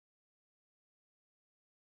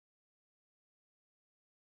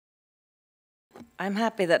I'm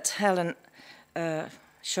happy that Helen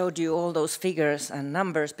showed you all those figures and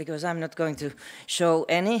numbers, because I'm not going to show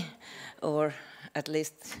any, or at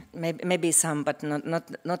least maybe some, but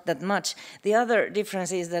not that much. The other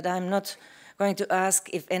difference is that I'm not going to ask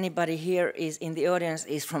if anybody here is in the audience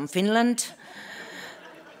is from Finland,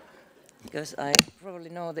 because I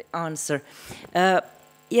probably know the answer.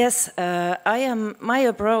 Yes, my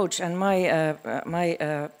approach and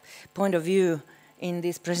my point of view in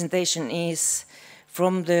this presentation is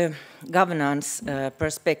from the governance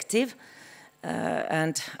perspective,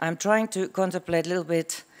 and I'm trying to contemplate a little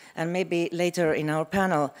bit, and maybe later in our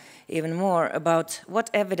panel even more, about what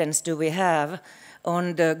evidence do we have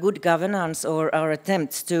on the good governance or our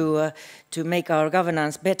attempts to make our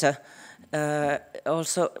governance better.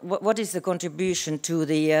 Also, what is the contribution to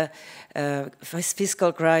the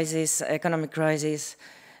fiscal crisis, economic crisis,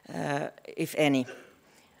 if any?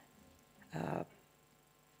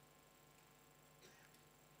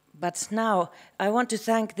 But now I want to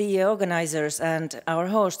thank the organizers and our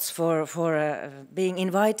hosts for being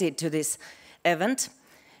invited to this event,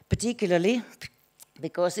 particularly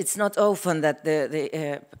because it's not often that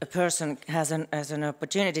a person has an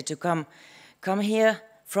opportunity to come here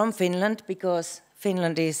from Finland, because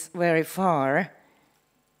Finland is very far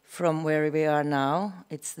from where we are now.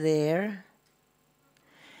 It's there.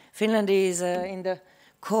 Finland is in the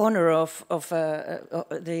corner of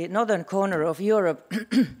the northern corner of Europe.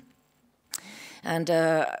 And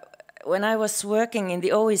when I was working in the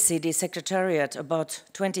OECD Secretariat about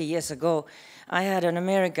 20 years ago, I had an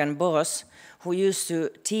American boss who used to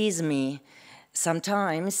tease me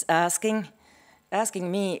sometimes, asking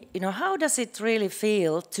me, how does it really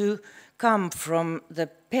feel to come from the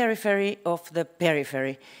periphery of the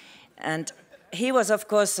periphery? And he was, of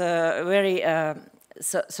course, a very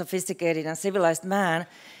sophisticated and civilized man,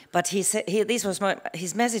 but his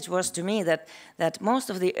message was to me that most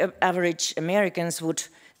of the average Americans would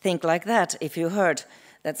think like that if you heard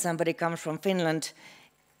that somebody comes from Finland,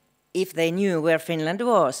 if they knew where Finland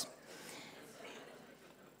was.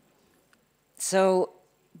 So,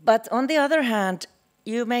 but on the other hand,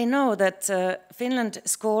 you may know that Finland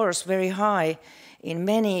scores very high in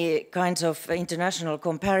many kinds of international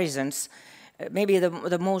comparisons. Maybe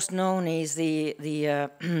the most known is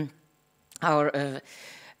our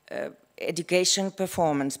education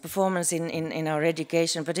performance in our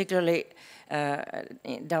education, particularly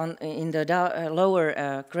down in the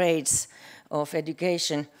lower grades of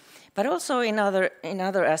education, but also in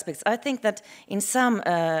other aspects. I think that in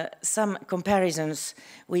some comparisons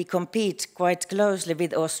we compete quite closely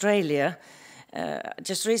with Australia.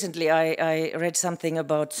 Just recently I read something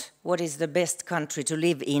about what is the best country to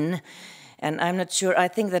live in, and I'm not sure. I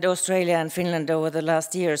think that Australia and Finland over the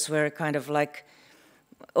last years were kind of like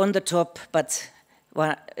on the top, but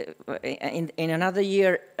in another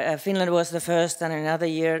year Finland was the first, and in another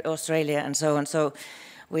year Australia, and so on. So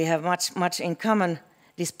we have much in common,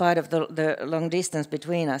 despite of the long distance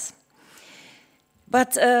between us.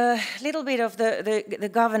 But a little bit of the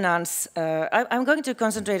governance. I'm going to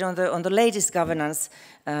concentrate on the latest governance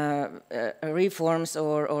reforms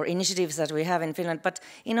or initiatives that we have in Finland. But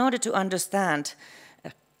in order to understand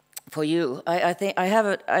for you, I think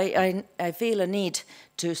I feel a need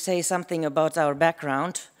to say something about our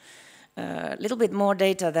background. A little bit more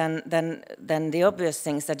data than the obvious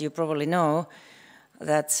things that you probably know.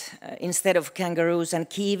 That instead of kangaroos and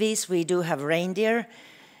kiwis, we do have reindeer.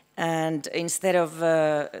 And instead of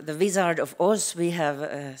the Wizard of Oz, we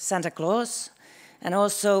have Santa Claus. And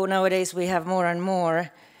also nowadays we have more and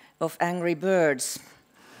more of angry birds.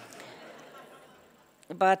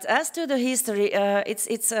 But as to the history,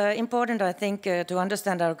 it's important, I think, to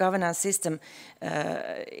understand our governance system.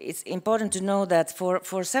 It's important to know that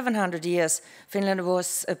for 700 years, Finland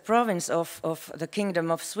was a province of the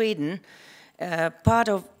Kingdom of Sweden, part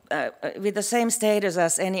of, with the same status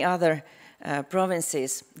as any other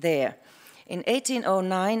provinces there. In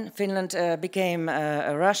 1809, Finland became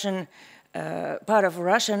a Russian, part of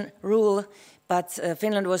Russian rule, but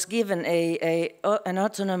Finland was given an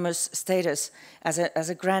autonomous status as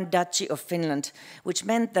a Grand Duchy of Finland, which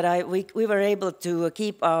meant that we were able to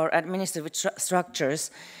keep our administrative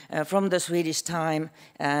structures from the Swedish time,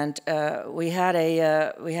 and we had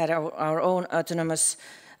our own autonomous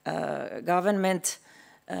government.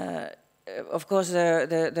 Of course,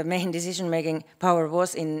 the main decision-making power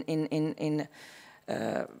was in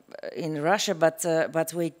Russia,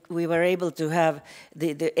 but we were able to have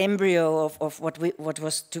the embryo of what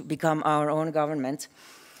was to become our own government.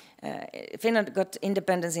 Finland got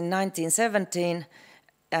independence in 1917,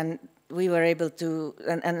 and we were able to,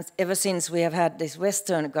 and ever since we have had this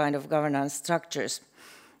Western kind of governance structures.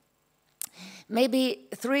 Maybe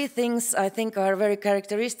three things I think are very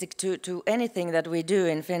characteristic to anything that we do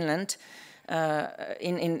in Finland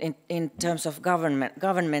in terms of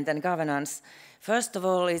government and governance. First of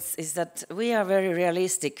all, is that we are very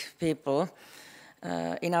realistic people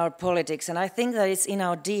in our politics, and I think that it's in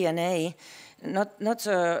our DNA, not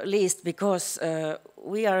least because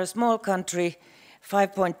we are a small country,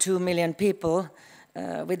 5.2 million people,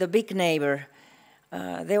 with a big neighbor.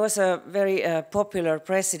 There was a very popular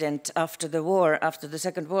president after the war, after the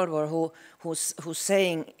Second World War, whose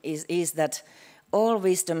saying is that all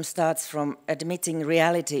wisdom starts from admitting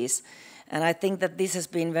realities, and I think that this has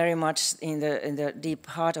been very much in the deep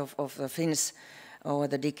heart of the Finns over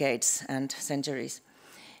the decades and centuries.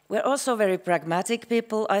 We're also very pragmatic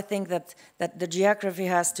people. I think that the geography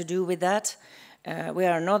has to do with that. We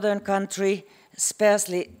are a northern country,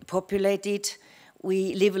 sparsely populated.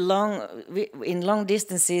 We live in long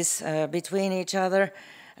distances between each other.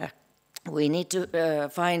 We need to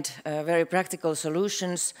find very practical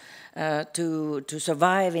solutions to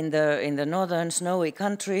survive in the northern snowy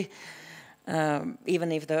country,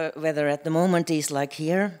 even if the weather at the moment is like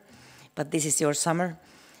here, but this is your summer.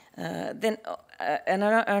 Then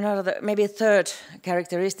another, maybe a third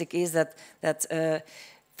characteristic is that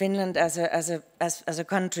Finland as a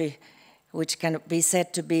country, which can be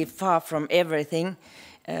said to be far from everything,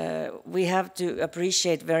 we have to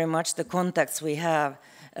appreciate very much the contacts we have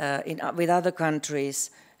with other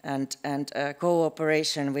countries and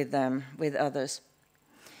cooperation with them, with others.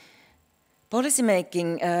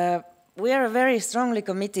 Policymaking, we are a very strongly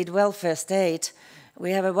committed welfare state.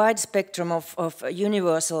 We have a wide spectrum of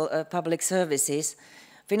universal public services.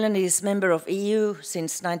 Finland is member of EU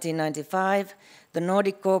since 1995. The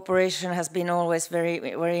Nordic cooperation has been always very,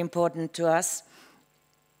 very important to us.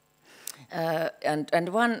 And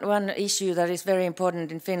one issue that is very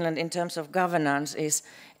important in Finland in terms of governance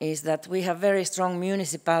is that we have very strong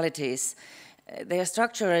municipalities. They are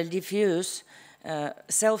structurally diffuse,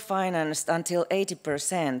 self-financed until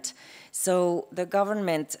 80%. So the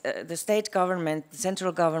government, the state government, the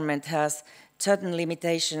central government has certain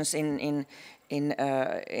limitations in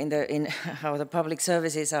how the public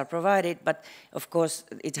services are provided, but of course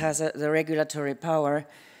it has the regulatory power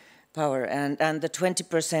and the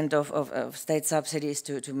 20% of state subsidies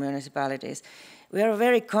to municipalities. We are a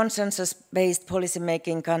very consensus-based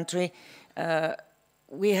policy-making country.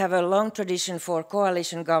 We have a long tradition for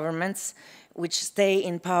coalition governments which stay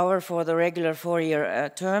in power for the regular 4-year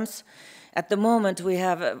terms. At the moment we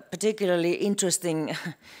have a particularly interesting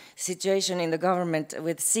situation in the government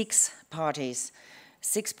with 6 parties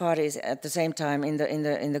at the same time in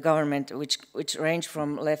the government, which range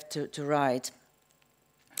from left to right.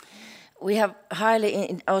 We have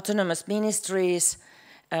highly autonomous ministries.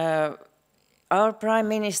 Our prime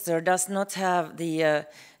minister does not have the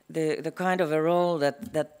kind of a role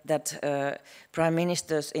that prime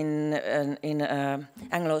ministers in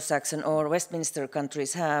Anglo-Saxon or Westminster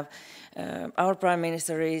countries have. Our prime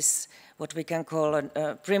minister is what we can call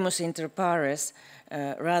a primus inter pares,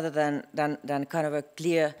 rather than kind of a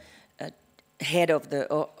clear head of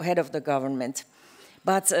the government.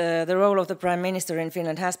 But the role of the prime minister in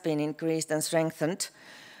Finland has been increased and strengthened.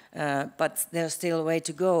 But there's still a way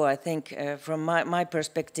to go, I think, from my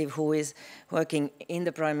perspective, who is working in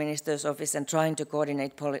the Prime Minister's office and trying to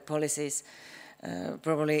coordinate policies.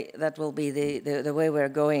 Probably that will be the way we're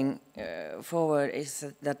going forward, is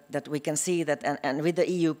that we can see that, and with the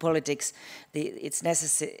EU politics, it's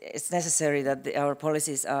necessary that our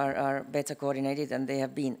policies are better coordinated than they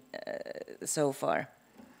have been so far.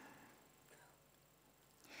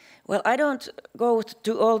 Well, I don't go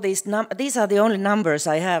to all these these are the only numbers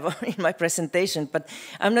I have in my presentation, but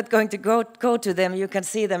I'm not going to go to them. You can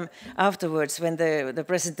see them afterwards when the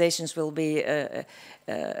presentations will be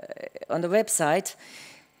on the website.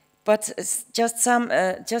 But just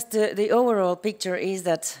the overall picture is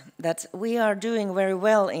that we are doing very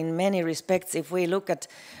well in many respects if we look at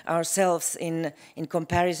ourselves in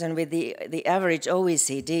comparison with the average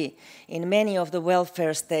OECD in many of the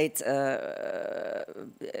welfare state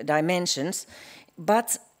dimensions.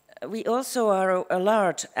 But we also are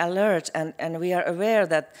alert and we are aware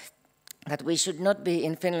that we should not be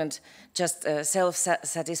in Finland just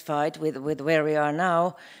self-satisfied with where we are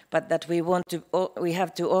now, but that we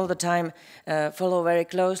have to all the time follow very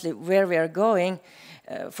closely where we are going.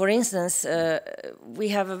 For instance, we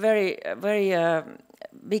have a very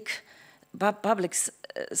big public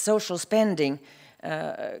social spending,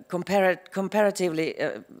 comparatively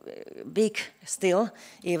big still,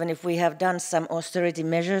 even if we have done some austerity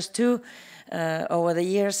measures too over the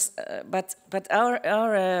years. But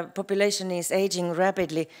our population is aging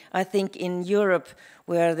rapidly. I think in Europe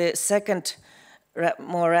we are the second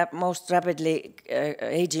most rapidly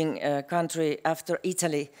aging country after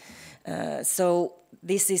Italy. So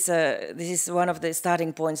this is one of the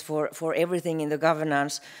starting points for everything in the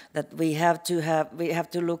governance, that we have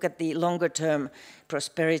to look at the longer term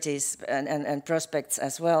prosperities and prospects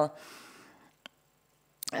as well.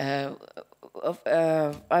 I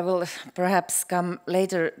will perhaps come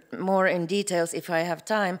later more in details if I have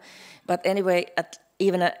time, but anyway,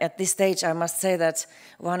 even at this stage, I must say that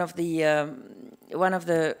one of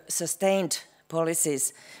the sustained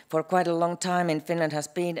policies for quite a long time in Finland has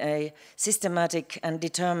been a systematic and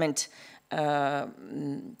determined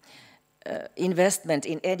investment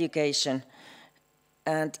in education.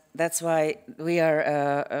 And that's why we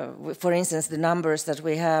are, for instance, the numbers that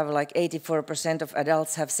we have, like 84% of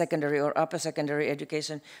adults have secondary or upper secondary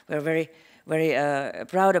education. We're very, very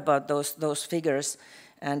proud about those figures.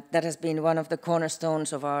 And that has been one of the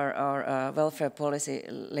cornerstones of our welfare policy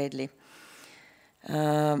lately.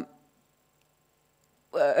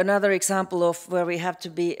 Another example of where we have to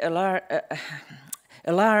be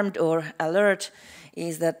alarmed or alert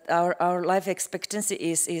is that our life expectancy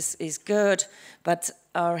is good, but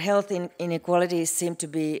our health inequalities seem to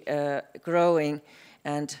be growing,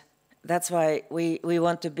 and that's why we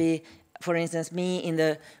want to be, for instance, me in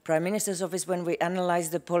the Prime Minister's office, when we analyze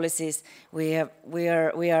the policies, we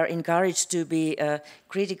are encouraged to be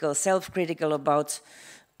critical, self-critical about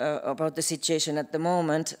the situation at the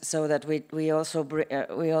moment, so that we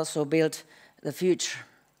also build the future.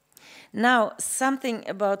 Now, something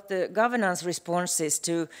about the governance responses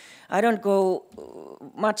to. I don't go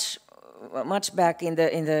much back in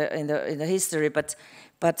the history, but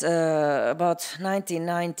about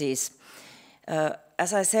 1990s.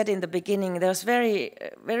 As I said in the beginning, there's very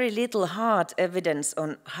little hard evidence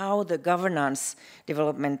on how the governance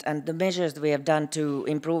development and the measures that we have done to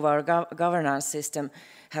improve our governance system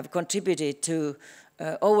have contributed to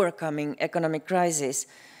overcoming economic crisis.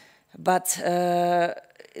 But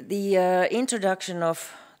the introduction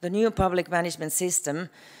of the new public management system,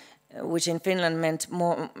 which in Finland meant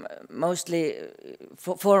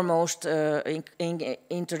foremost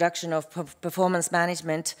introduction of performance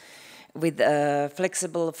management with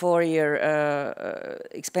flexible 4-year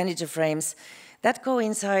expenditure frames, that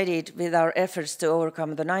coincided with our efforts to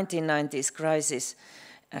overcome the 1990s crisis.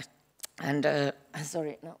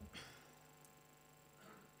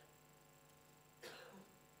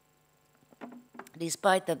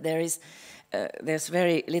 Despite that, there's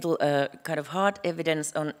very little kind of hard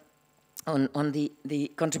evidence on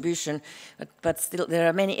the contribution, but still there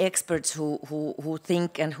are many experts who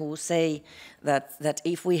think and who say that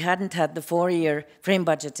if we hadn't had the 4-year frame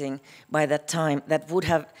budgeting by that time, that would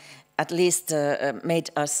have at least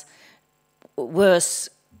made us worse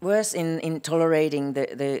in tolerating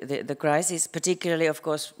the crisis, particularly, of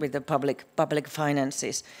course, with the public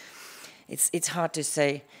finances. It's hard to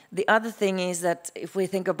say. The other thing is that if we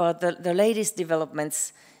think about the latest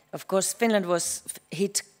developments, of course, Finland was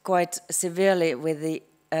hit quite severely with the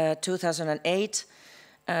 2008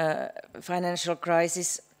 financial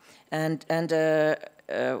crisis, and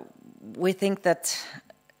we think that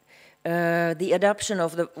the adoption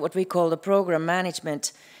of what we call the program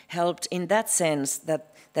management helped in that sense,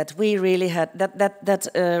 that we really had that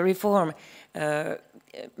reform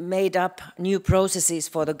made up new processes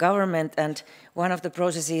for the government, and one of the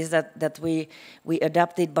processes that we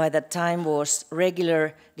adopted by that time was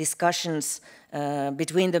regular discussions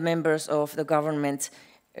between the members of the government,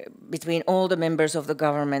 between all the members of the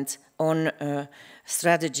government on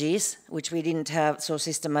strategies, which we didn't have so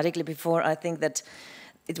systematically before. I think that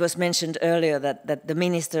it was mentioned earlier that the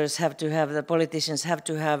ministers have to have, the politicians have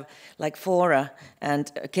to have like fora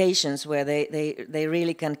and occasions where they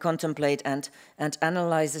really can contemplate and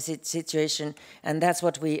analyze the situation, and that's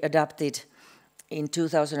what we adopted in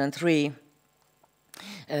 2003.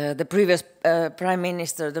 The previous prime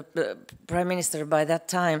minister by that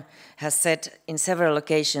time has said in several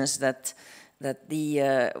occasions that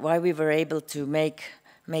why we were able to make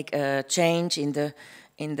a change in the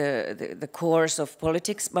course of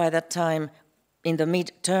politics by that time, in the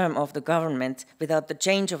mid-term of the government, without the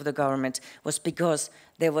change of the government, was because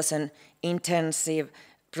there was an intensive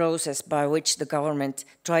process by which the government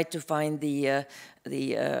tried to find the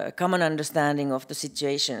common understanding of the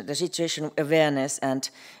situation awareness, and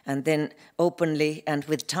then openly and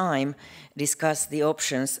with time discuss the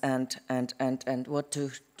options and what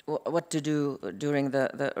to do during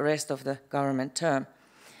the rest of the government term.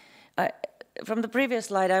 From the previous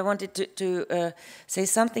slide, I wanted to say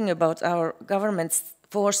something about our government's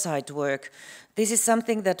foresight work. This is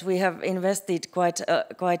something that we have invested quite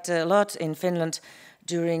a lot in Finland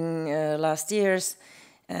during last years,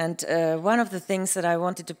 And one of the things that I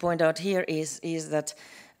wanted to point out here is that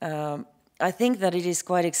I think that it is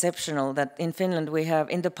quite exceptional that in Finland we have,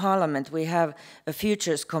 in the parliament, we have a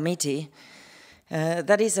Futures Committee.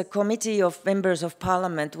 That is a committee of members of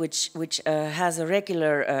parliament which has a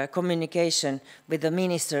regular communication with the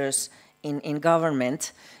ministers in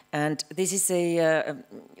government. And this is a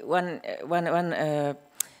one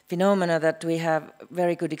phenomena that we have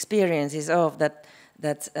very good experiences of, that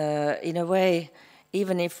in a way,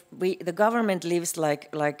 even if the government lives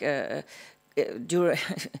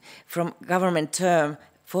from government term,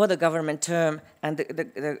 for the government term, and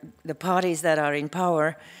the parties that are in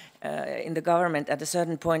power in the government at a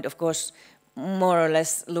certain point, of course, more or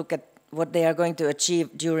less look at what they are going to achieve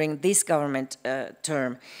during this government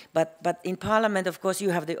term. But in parliament, of course,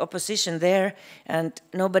 you have the opposition there, and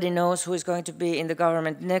nobody knows who is going to be in the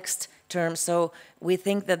government next term. So we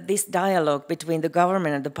think that this dialogue between the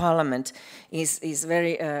government and the parliament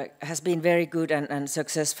has been very good and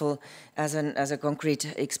successful as a concrete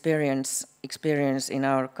experience in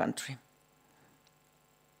our country.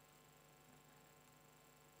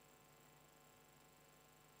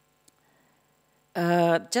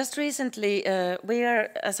 Just recently, we are,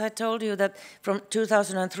 as I told you, that from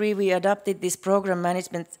 2003 we adopted this program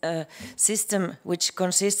management system, which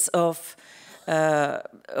consists of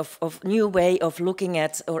new way of looking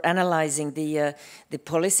at or analyzing the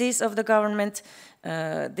policies of the government.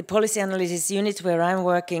 The policy analysis unit where I'm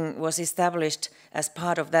working was established as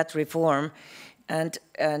part of that reform, and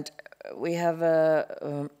we have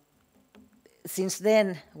since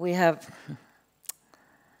then we have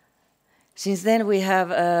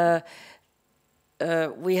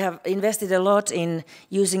invested a lot in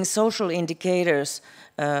using social indicators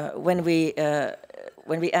when we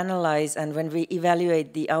analyze and when we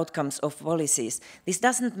evaluate the outcomes of policies. This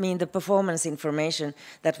doesn't mean the performance information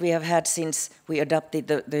that we have had since we adopted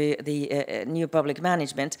the new public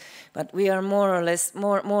management, but we are more or less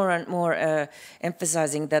more and more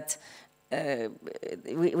emphasizing that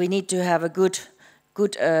we need to have a good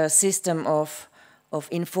system of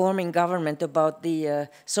informing government about the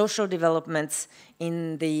social developments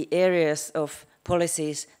in the areas of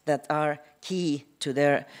policies that are key to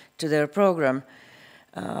their program.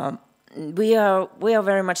 We are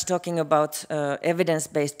very much talking about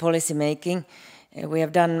evidence-based policy making. We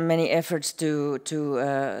have done many efforts to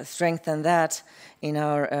strengthen that in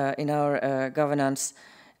our governance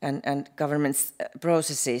and government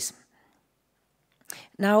processes.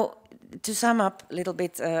 Now, to sum up a little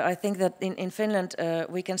bit, I think that in Finland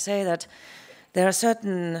we can say that there are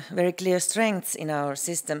certain very clear strengths in our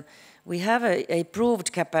system. We have a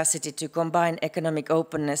proved capacity to combine economic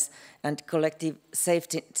openness and collective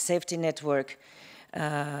safety network.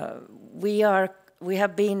 We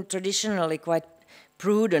have been traditionally quite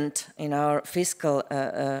prudent in our fiscal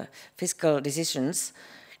decisions.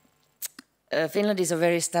 Finland is a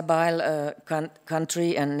very stable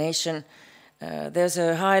country and nation. There's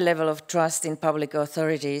a high level of trust in public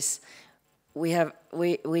authorities. We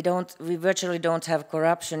virtually don't have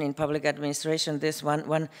corruption in public administration. This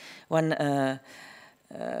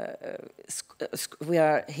we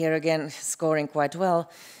are here again scoring quite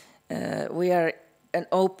well. We are an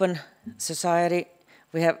open society.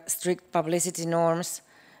 We have strict publicity norms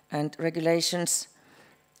and regulations,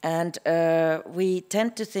 and we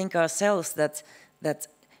tend to think ourselves that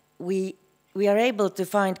we are able to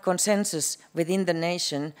find consensus within the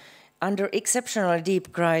nation under exceptionally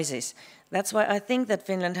deep crisis. That's why I think that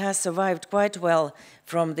Finland has survived quite well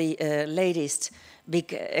from the latest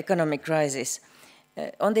big economic crisis.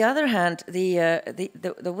 On the other hand,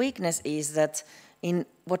 the weakness is that in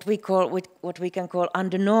what we can call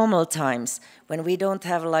under normal times, when we don't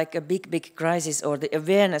have like a big crisis or the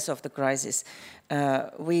awareness of the crisis,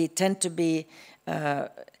 we tend to be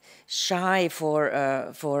shy for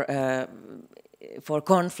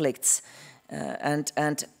conflicts, and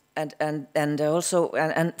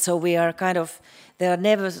so we are kind of, there are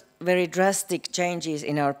never very drastic changes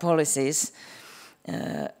in our policies,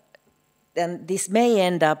 and this may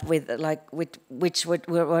end up with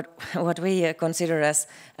what we consider as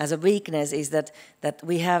a weakness is that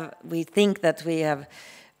we think that we are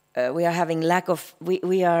having lack of,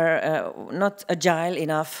 we are not agile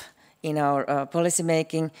enough in our policy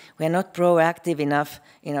making. We are not proactive enough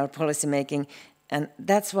in our policy making, and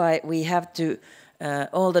that's why we have to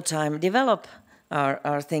all the time develop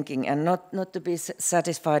our thinking and not to be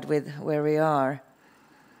satisfied with where we are.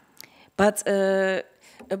 But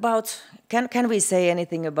can we say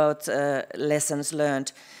anything about lessons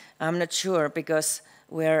learned? I'm not sure, because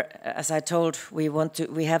where, as I told,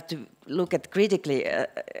 we have to look at critically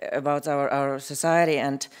about our society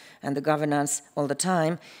and the governance all the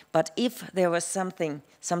time. But if there was some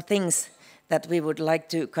things that we would like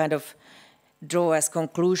to kind of draw as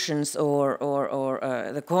conclusions or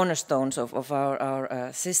the cornerstones of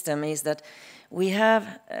our system, is that we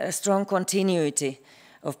have a strong continuity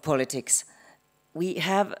of politics. We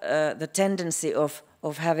have the tendency of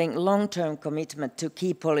having long-term commitment to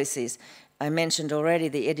key policies. I mentioned already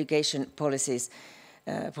the education policy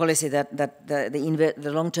that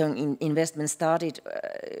the long-term investment started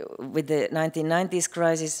with the 1990s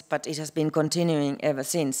crisis, but it has been continuing ever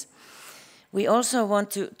since. We also want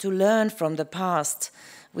to learn from the past.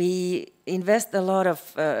 We invest a lot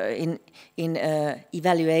of in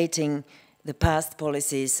evaluating the past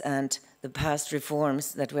policies and the past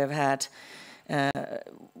reforms that we have had.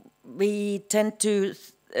 We tend to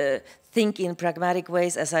think in pragmatic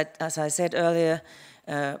ways, as I said earlier.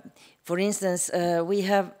 For instance, we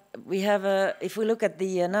have if we look at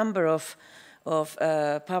the number of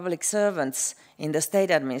public servants in the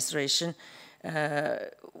state administration,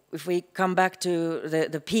 if we come back to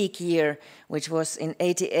the peak year, which was in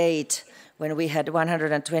 '88, when we had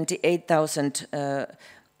 128,000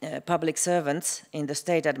 public servants in the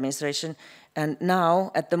state administration, and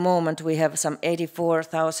now, at the moment, we have some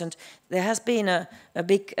 84,000. There has been a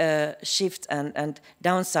big shift and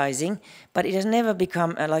downsizing, but it has never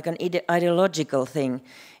become like an ideological thing.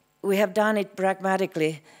 We have done it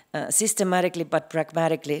pragmatically, systematically, but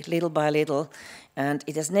pragmatically, little by little, and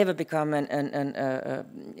it has never become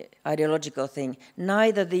an ideological thing.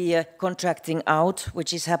 Neither the contracting out,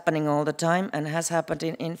 which is happening all the time and has happened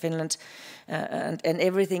in Finland, and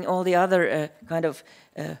everything, all the other kind of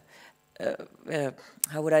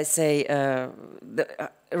how would I say, the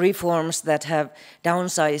reforms that have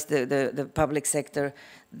downsized the public sector,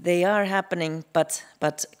 they are happening, but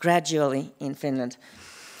gradually in Finland.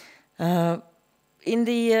 In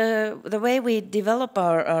the way we develop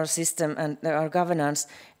our system and our governance,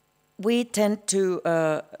 we tend to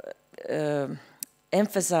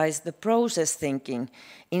emphasize the process thinking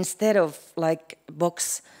instead of like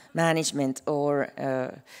box management or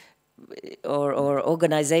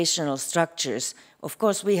organizational structures. Of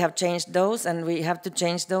course, we have changed those, and we have to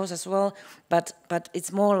change those as well. But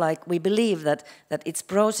it's more like we believe that it's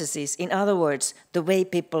processes. In other words, the way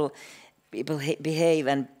people behave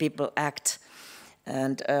and people act.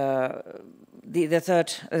 And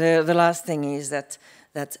the last thing is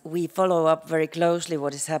that we follow up very closely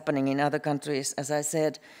what is happening in other countries. As I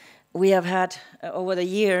said, we have had over the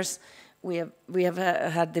years we have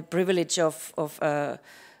had the privilege of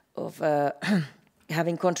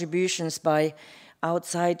having contributions by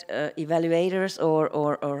outside evaluators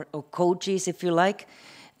or coaches, if you like,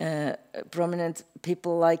 prominent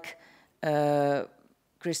people like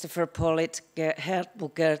Christopher Pollitt, Gerd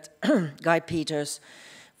Buchert, Guy Peters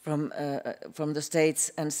from the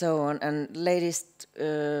States, and so on. And latest,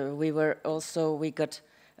 we got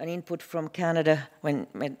an input from Canada when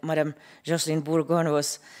Madame Jocelyne Bourgogne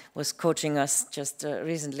was coaching us just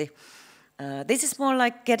recently. This is more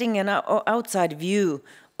like getting an outside view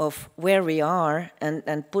of where we are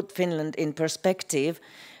and put Finland in perspective.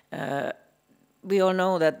 We all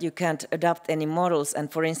know that you can't adopt any models,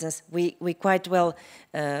 and for instance, we quite well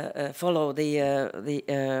follow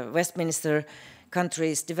the Westminster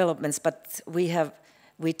country's developments, but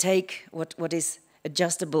we take what is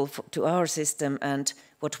adjustable to our system and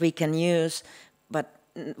what we can use, but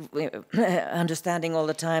understanding all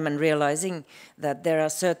the time and realizing that there are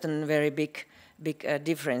certain very big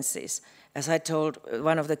differences. As I told,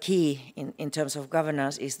 one of the key in terms of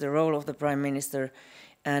governance is the role of the Prime Minister,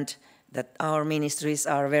 and that our ministries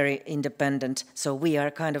are very independent. So we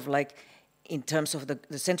are kind of like, in terms of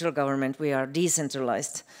the central government, we are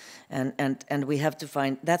decentralized, and we have to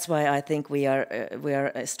find. That's why I think we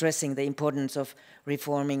are stressing the importance of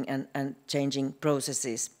reforming and changing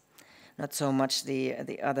processes, not so much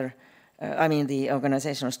the other. I mean the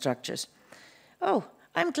organizational structures. Oh,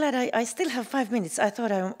 I'm glad I still have 5 minutes. I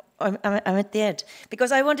thought I'm at the end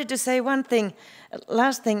because I wanted to say one thing.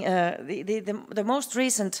 Last thing, the most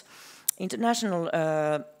recent international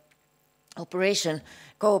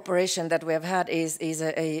cooperation that we have had is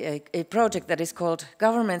a project that is called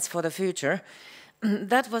Governments for the Future.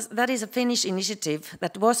 That is a Finnish initiative.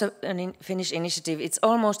 That was a Finnish initiative. It's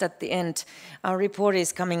almost at the end. Our report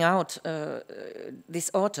is coming out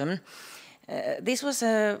this autumn. This was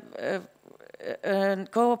a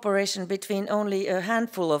cooperation between only a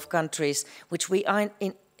handful of countries, which we are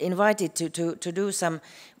invited to do some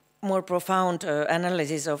more profound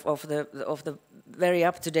analysis of the very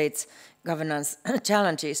up-to-date governance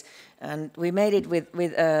challenges. And we made it with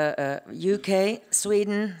UK,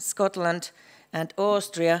 Sweden, Scotland, and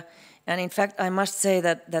Austria. And in fact, I must say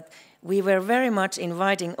that we were very much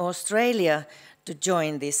inviting Australia to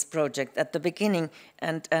join this project at the beginning,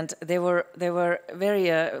 and we were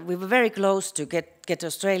very close to get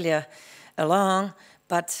Australia along,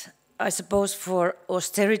 but I suppose for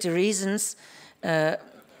austerity reasons,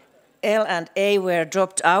 L and A were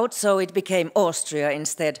dropped out, so it became Austria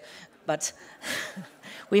instead. But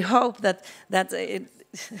we hope that it.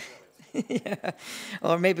 Yeah.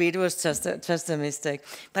 Or maybe it was just a mistake.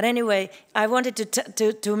 But anyway, I wanted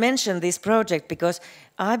to mention this project because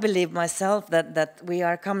I believe myself that we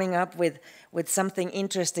are coming up with something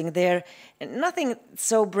interesting there. Nothing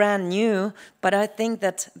so brand new, but I think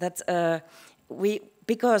that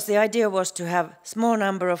because the idea was to have small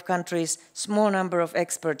number of countries, small number of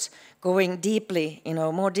experts going deeply,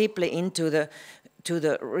 more deeply into the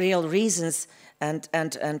real reasons and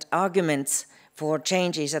arguments for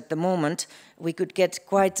changes at the moment, we could get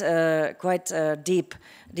quite deep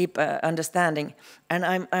understanding. And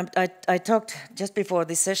I talked just before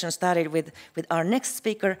this session started with our next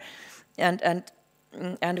speaker, and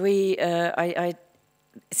we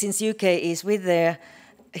since UK is with there,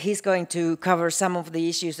 he's going to cover some of the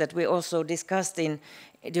issues that we also discussed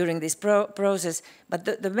during this process. But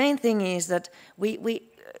the main thing is that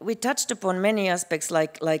we touched upon many aspects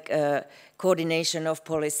like coordination of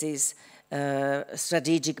policies.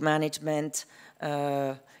 Strategic management,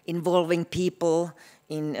 involving people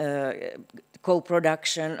in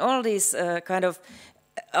co-production, all these kind of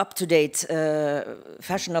up-to-date,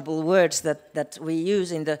 fashionable words that we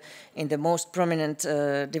use in the most prominent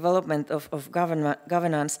development of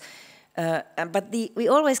governance. But we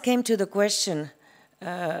always came to the question: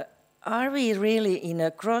 are we really in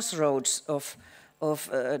a crossroads of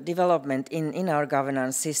development in our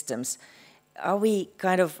governance systems? Are we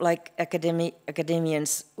kind of like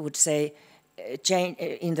academians would say,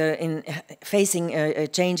 facing a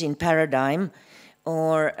change in paradigm,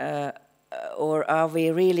 or are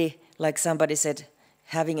we really, like somebody said,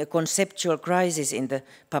 having a conceptual crisis in the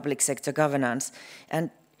public sector governance,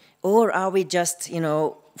 or are we just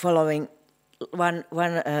following one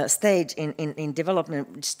stage in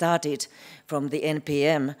development which started from the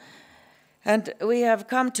NPM? And we have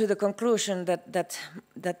come to the conclusion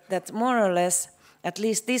that more or less, at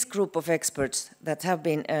least this group of experts that have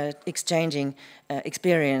been exchanging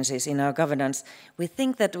experiences in our governance, we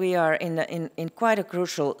think that we are in quite a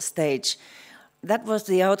crucial stage. That was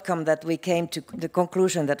the outcome that we came to, the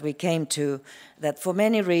conclusion that we came to, that for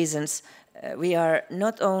many reasons we are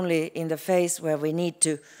not only in the phase where we need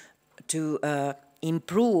to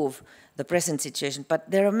improve the present situation, but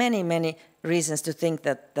there are many reasons to think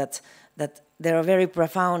that there are very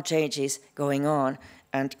profound changes going on.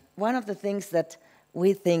 And one of the things that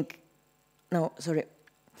we think,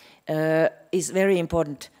 is very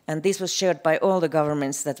important, and this was shared by all the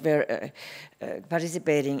governments that were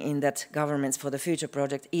participating in that Governments for the Future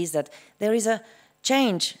project, is that there is a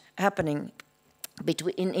change happening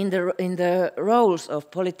in the roles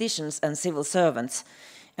of politicians and civil servants.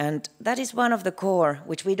 And that is one of the core,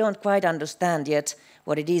 which we don't quite understand yet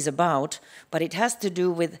what it is about, but it has to do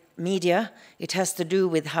with media, it has to do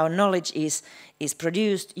with how knowledge is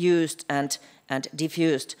produced, used, and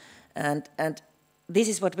diffused. And this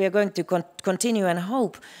is what we are going to continue, and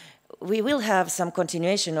hope we will have some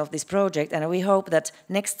continuation of this project, and we hope that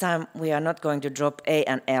next time we are not going to drop A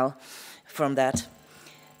and L from that.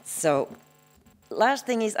 So, last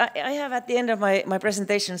thing is, I have at the end of my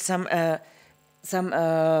presentation some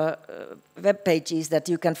web pages that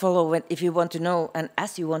you can follow if you want to know, and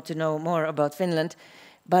as you want to know more about Finland.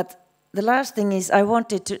 But the last thing is, I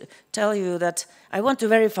wanted to tell you that I want to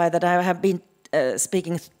verify that I have been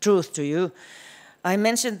speaking truth to you. I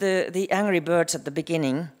mentioned the angry birds at the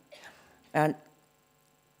beginning, and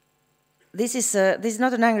this is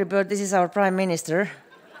not an angry bird. This is our Prime Minister.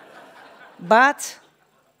 But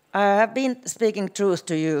I have been speaking truth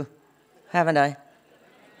to you, haven't I?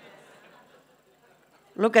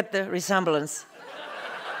 Look at the resemblance.